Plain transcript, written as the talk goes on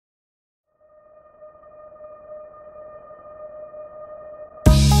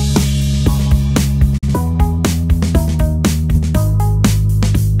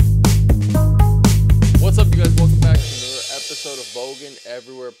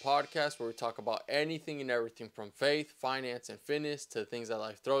podcast where we talk about anything and everything from faith, finance, and fitness to the things that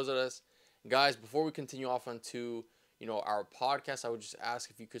life throws at us. Guys, before we continue off onto our podcast, I would just ask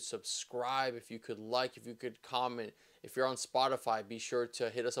if you could subscribe, if you could like, if you could comment. If you're on Spotify, be sure to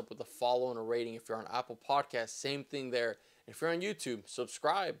hit us up with a follow and a rating. If you're on Apple Podcasts, same thing there. If you're on YouTube,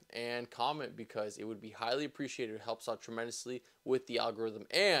 subscribe and comment because it would be highly appreciated. It helps out tremendously with the algorithm.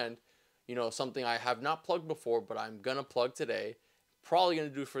 And something I have not plugged before, but I'm going to plug today, probably going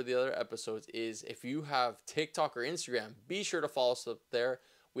to do for the other episodes, is if you have TikTok or Instagram, be sure to follow us up there.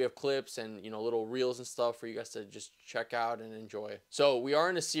 We have clips and, little reels and stuff for you guys to just check out and enjoy. So we are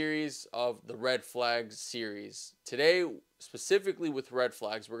in a series of the red flags series. Today, specifically with red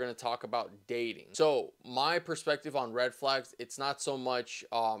flags, we're going to talk about dating. So my perspective on red flags, it's not so much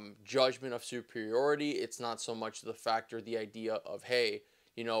judgment of superiority. It's not so much the factor, the idea of, hey,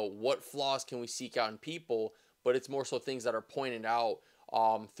 what flaws can we seek out in people? But it's more so things that are pointed out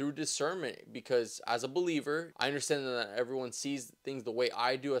through discernment, because as a believer, I understand that everyone sees things the way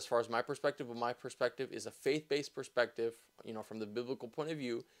I do as far as my perspective, but my perspective is a faith-based perspective, from the biblical point of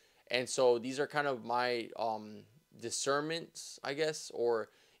view. And so these are kind of my discernments, I guess, or,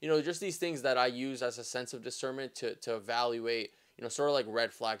 just these things that I use as a sense of discernment to evaluate, sort of like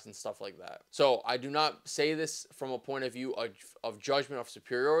red flags and stuff like that. So I do not say this from a point of view of judgment of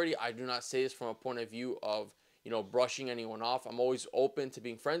superiority. I do not say this from a point of view of, brushing anyone off. I'm always open to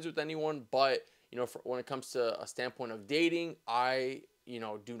being friends with anyone, but, when it comes to a standpoint of dating, I,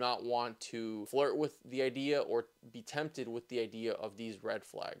 do not want to flirt with the idea or be tempted with the idea of these red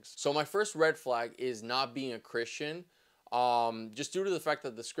flags. So my first red flag is not being a Christian. Just due to the fact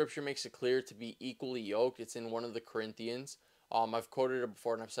that the scripture makes it clear to be equally yoked. It's in one of the Corinthians. I've quoted it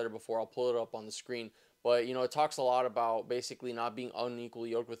before and I've said it before. I'll pull it up on the screen. But, it talks a lot about basically not being unequally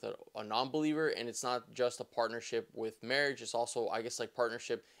yoked with a non-believer. And it's not just a partnership with marriage. It's also, I guess, like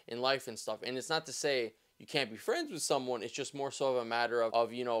partnership in life and stuff. And it's not to say you can't be friends with someone. It's just more so of a matter of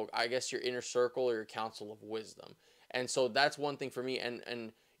I guess your inner circle or your council of wisdom. And so that's one thing for me.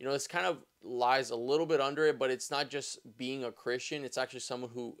 And this kind of lies a little bit under it, but it's not just being a Christian. It's actually someone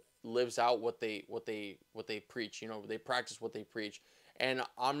who lives out what they preach. They practice what they preach. And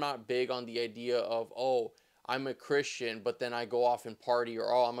I'm not big on the idea of, oh, I'm a Christian, but then I go off and party,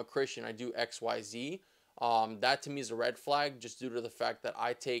 or, oh, I'm a Christian, I do X, Y, Z. That to me is a red flag, just due to the fact that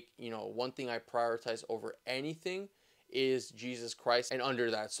I take, one thing I prioritize over anything is Jesus Christ, and under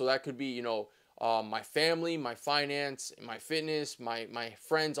that. So that could be, my family, my finance, my fitness, my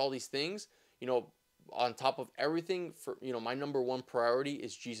friends, all these things, on top of everything. For my number one priority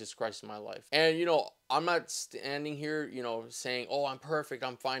is Jesus Christ in my life. And I'm not standing here saying, oh, I'm perfect,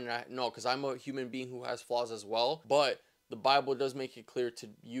 I'm fine. No, because I'm a human being who has flaws as well. But the Bible does make it clear to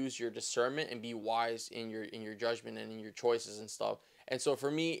use your discernment and be wise in your judgment and in your choices and stuff. And so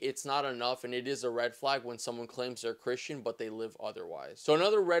for me, it's not enough, and it is a red flag when someone claims they're Christian but they live otherwise. So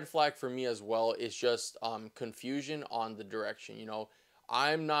another red flag for me as well is just confusion on the direction.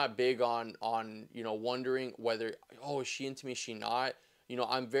 I'm not big on wondering whether, oh, is she into me, is she not?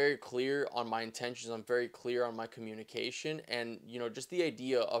 I'm very clear on my intentions. I'm very clear on my communication. And, just the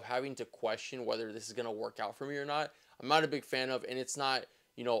idea of having to question whether this is going to work out for me or not, I'm not a big fan of. And it's not,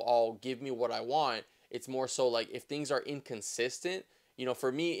 I'll give me what I want. It's more so like if things are inconsistent,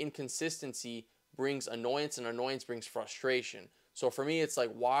 for me, inconsistency brings annoyance, and annoyance brings frustration. So for me, it's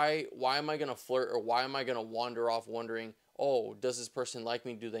like, why am I going to flirt, or why am I going to wander off wondering, oh, does this person like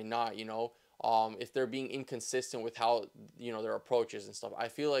me? Do they not? If they're being inconsistent with how, their approach is and stuff. I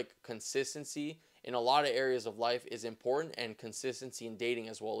feel like consistency in a lot of areas of life is important, and consistency in dating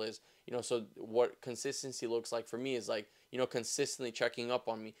as well is, so what consistency looks like for me is like, consistently checking up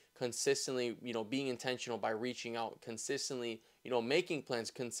on me, consistently, being intentional by reaching out, consistently, making plans,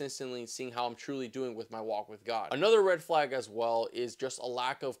 consistently seeing how I'm truly doing with my walk with God. Another red flag as well is just a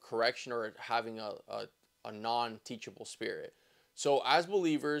lack of correction, or having a non-teachable spirit. So as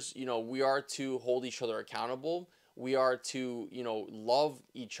believers, we are to hold each other accountable. We are to, love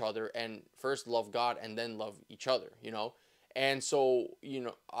each other, and first love God and then love each other, And so,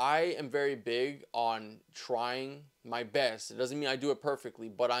 I am very big on trying my best. It doesn't mean I do it perfectly,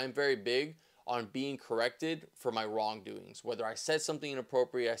 but I am very big on being corrected for my wrongdoings. Whether I said something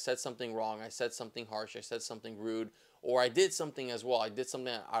inappropriate, I said something wrong, I said something harsh, I said something rude, or I did something as well. I did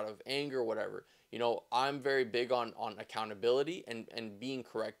something out of anger, whatever. I'm very big on accountability and being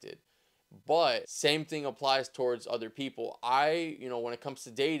corrected. But same thing applies towards other people. When it comes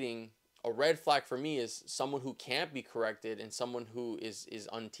to dating, a red flag for me is someone who can't be corrected and someone who is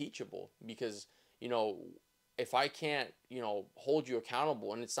unteachable. Because, if I can't, hold you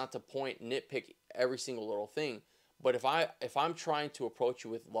accountable, and it's not to nitpick every single little thing, But if I'm trying to approach you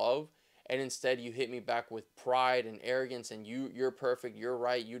with love, and instead you hit me back with pride and arrogance, and you're perfect, you're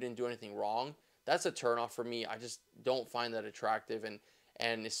right, you didn't do anything wrong, that's a turnoff for me. I just don't find that attractive.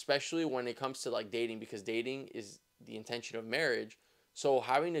 And especially when it comes to like dating, because dating is the intention of marriage. So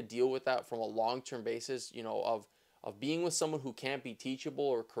having to deal with that from a long-term basis, of being with someone who can't be teachable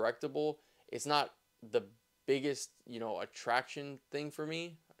or correctable, it's not the biggest, attraction thing for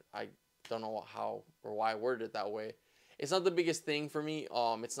me. I don't know how or why I worded it that way. It's not the biggest thing for me.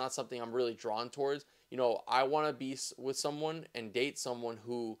 It's not something I'm really drawn towards. I want to be with someone and date someone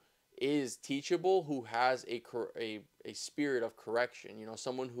who is teachable, who has a spirit of correction.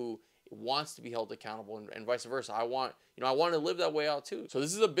 Someone who wants to be held accountable, and vice versa. I want to live that way out too. So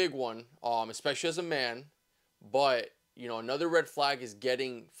this is a big one, especially as a man. But another red flag is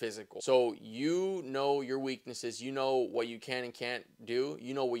getting physical. So you know your weaknesses, you know what you can and can't do,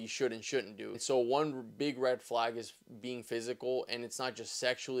 you know what you should and shouldn't do. So one big red flag is being physical, and it's not just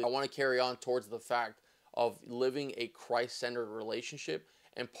sexually. I want to carry on towards the fact of living a Christ-centered relationship,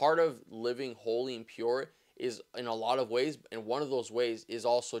 and part of living holy and pure is in a lot of ways, and one of those ways is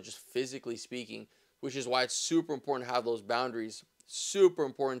also just physically speaking, which is why it's super important to have those boundaries, super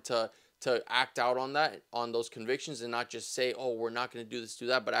important to act out on those convictions, and not just say, oh, we're not going to do this, do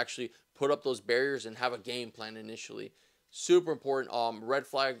that, but actually put up those barriers and have a game plan initially. Super important. Red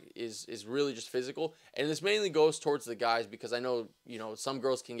flag is really just physical, and this mainly goes towards the guys, because I know some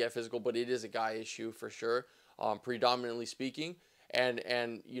girls can get physical, but it is a guy issue for sure, predominantly speaking.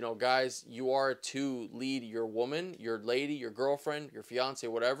 And guys, you are to lead your woman, your lady, your girlfriend, your fiance,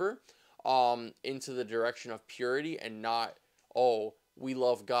 whatever, into the direction of purity, and not, oh, we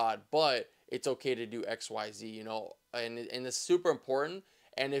love God, but it's okay to do XYZ, and it's super important.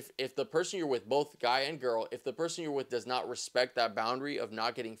 And if the person you're with, both guy and girl, if the person you're with does not respect that boundary of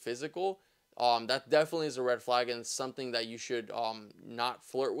not getting physical, that definitely is a red flag, and it's something that you should not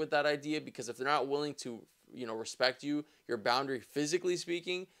flirt with that idea, because if they're not willing to respect your boundary physically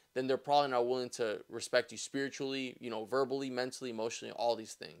speaking, then they're probably not willing to respect you spiritually, verbally, mentally, emotionally, all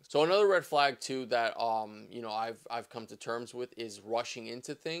these things. So another red flag too that I've come to terms with is rushing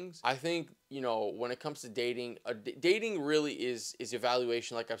into things. I think when it comes to dating, dating really is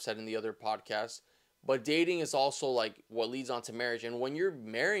evaluation, like I've said in the other podcasts. But dating is also like what leads on to marriage. And when you're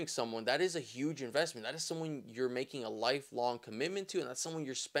marrying someone, that is a huge investment. That is someone you're making a lifelong commitment to, and that's someone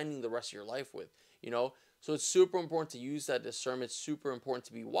you're spending the rest of your life with, So it's super important to use that discernment, super important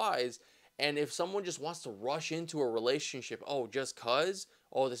to be wise. And if someone just wants to rush into a relationship, oh, just cause,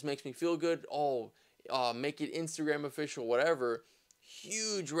 oh, this makes me feel good, oh, make it Instagram official, whatever,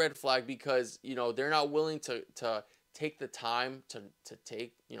 huge red flag, because, they're not willing to take the time to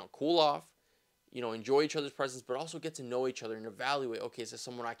take, cool off, enjoy each other's presence, but also get to know each other and evaluate, okay, is this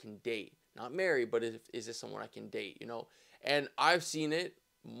someone I can date? Not marry, but is this someone I can date, And I've seen it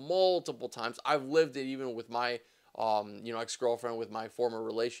multiple times. I've lived it even with my, ex-girlfriend, with my former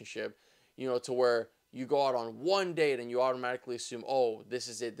relationship, to where you go out on one date and you automatically assume, oh, this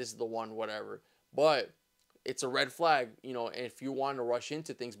is it, this is the one, whatever. But it's a red flag, if you want to rush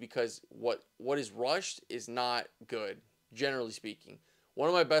into things, because what is rushed is not good, generally speaking. One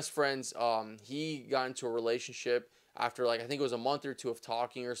of my best friends, he got into a relationship after, like, I think it was a month or two of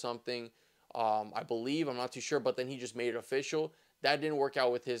talking or something. I believe, I'm not too sure, but then he just made it official. That didn't work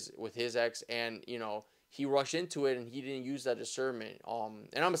out with his ex, and he rushed into it, and he didn't use that discernment.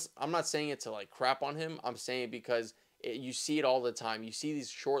 And I'm not saying it to like crap on him. I'm saying it because you see it all the time. You see these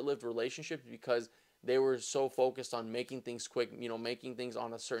short-lived relationships because they were so focused on making things quick, making things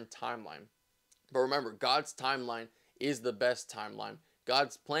on a certain timeline. But remember, God's timeline is the best timeline.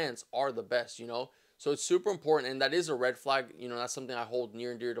 God's plans are the best, So it's super important, and that is a red flag. That's something I hold near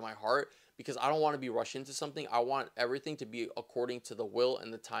and dear to my heart, because I don't want to be rushed into something. I want everything to be according to the will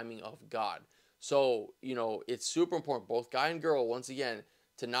and the timing of God. So, it's super important, both guy and girl, once again,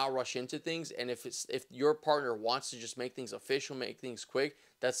 to not rush into things. And if your partner wants to just make things official, make things quick,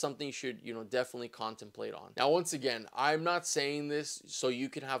 that's something you should, definitely contemplate on. Now, once again, I'm not saying this so you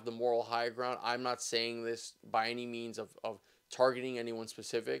can have the moral high ground. I'm not saying this by any means of targeting anyone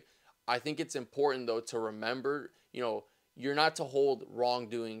specific. I think it's important, though, to remember, you're not to hold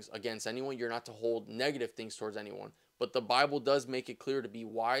wrongdoings against anyone. You're not to hold negative things towards anyone. But the Bible does make it clear to be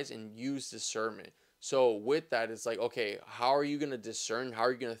wise and use discernment. So with that, it's like, okay, how are you going to discern? How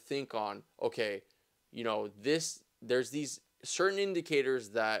are you going to think on, okay, there's these certain indicators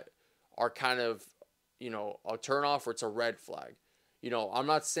that are kind of, a turn off, or it's a red flag. I'm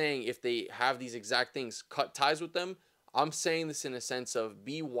not saying if they have these exact things, cut ties with them. I'm saying this in a sense of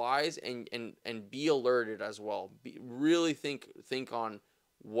be wise and be alerted as well. Really think on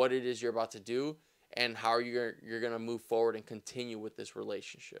what it is you're about to do, and how you're going to move forward and continue with this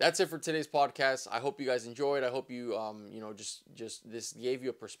relationship. That's it for today's podcast. I hope you guys enjoyed. I hope you just this gave you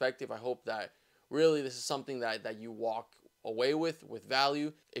a perspective. I hope that really this is something that you walk away with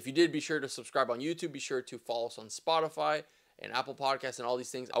value. If you did, be sure to subscribe on YouTube. Be sure to follow us on Spotify and Apple Podcasts and all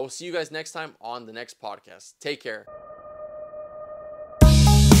these things. I will see you guys next time on the next podcast. Take care.